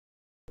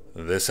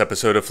This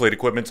episode of Fleet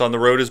Equipment's on the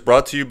Road is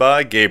brought to you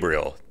by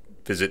Gabriel.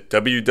 Visit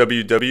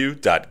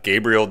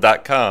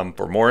www.gabriel.com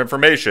for more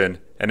information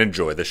and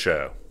enjoy the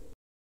show.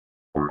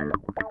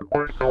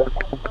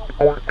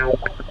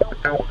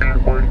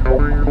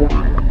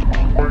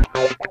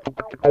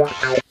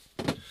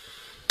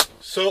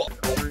 So,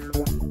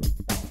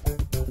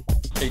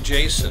 hey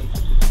Jason,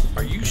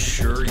 are you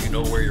sure you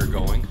know where you're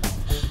going?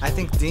 I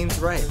think Dean's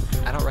right.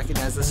 I don't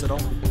recognize this at all.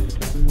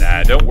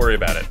 nah, don't worry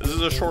about it. This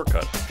is a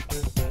shortcut.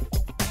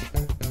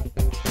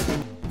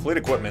 Fleet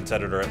Equipment's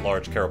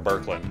editor-at-large Carol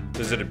Birkland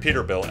visited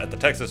Peterbilt at the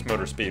Texas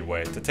Motor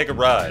Speedway to take a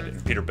ride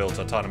in Peterbilt's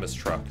autonomous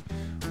truck,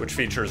 which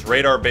features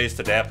radar-based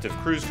adaptive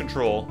cruise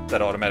control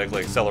that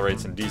automatically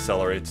accelerates and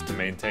decelerates to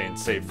maintain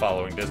safe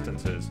following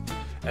distances,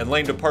 and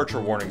lane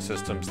departure warning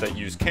systems that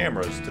use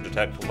cameras to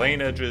detect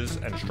lane edges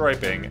and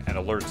striping and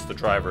alerts the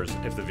drivers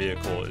if the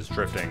vehicle is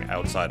drifting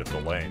outside of the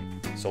lane.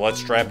 So let's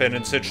strap in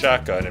and sit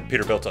shotgun in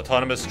Peterbilt's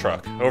autonomous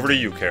truck. Over to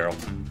you, Carol.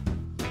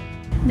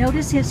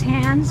 Notice his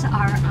hands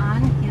are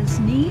on his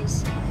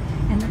knees,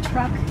 and the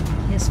truck,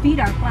 his feet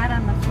are flat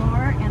on the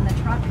floor, and the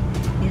truck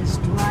is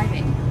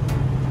driving.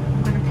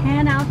 I'm going to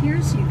pan out here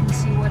so you can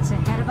see what's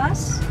ahead of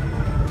us.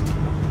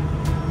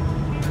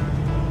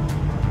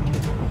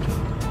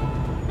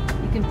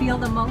 You can feel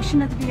the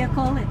motion of the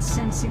vehicle. It's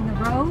sensing the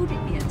road.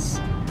 It's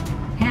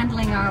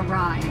handling our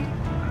ride.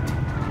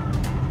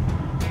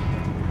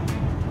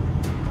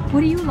 What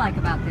do you like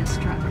about this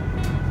truck?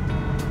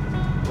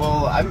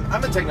 Well,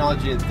 I'm a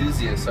technology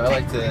enthusiast, so I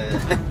like to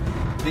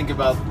think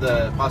about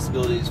the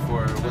possibilities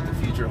for what the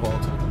future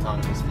holds with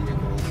autonomous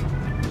vehicles.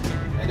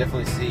 I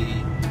definitely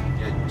see,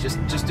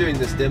 just doing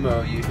this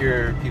demo, you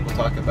hear people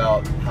talk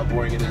about how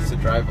boring it is to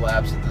drive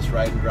laps at this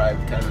ride and drive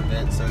kind of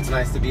event, so it's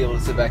nice to be able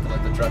to sit back and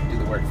let the truck do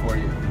the work for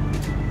you.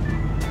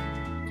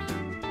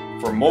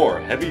 For more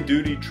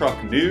heavy-duty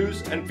truck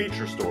news and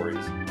feature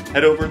stories,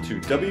 head over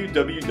to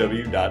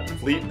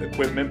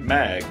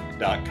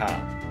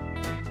www.fleetequipmentmag.com.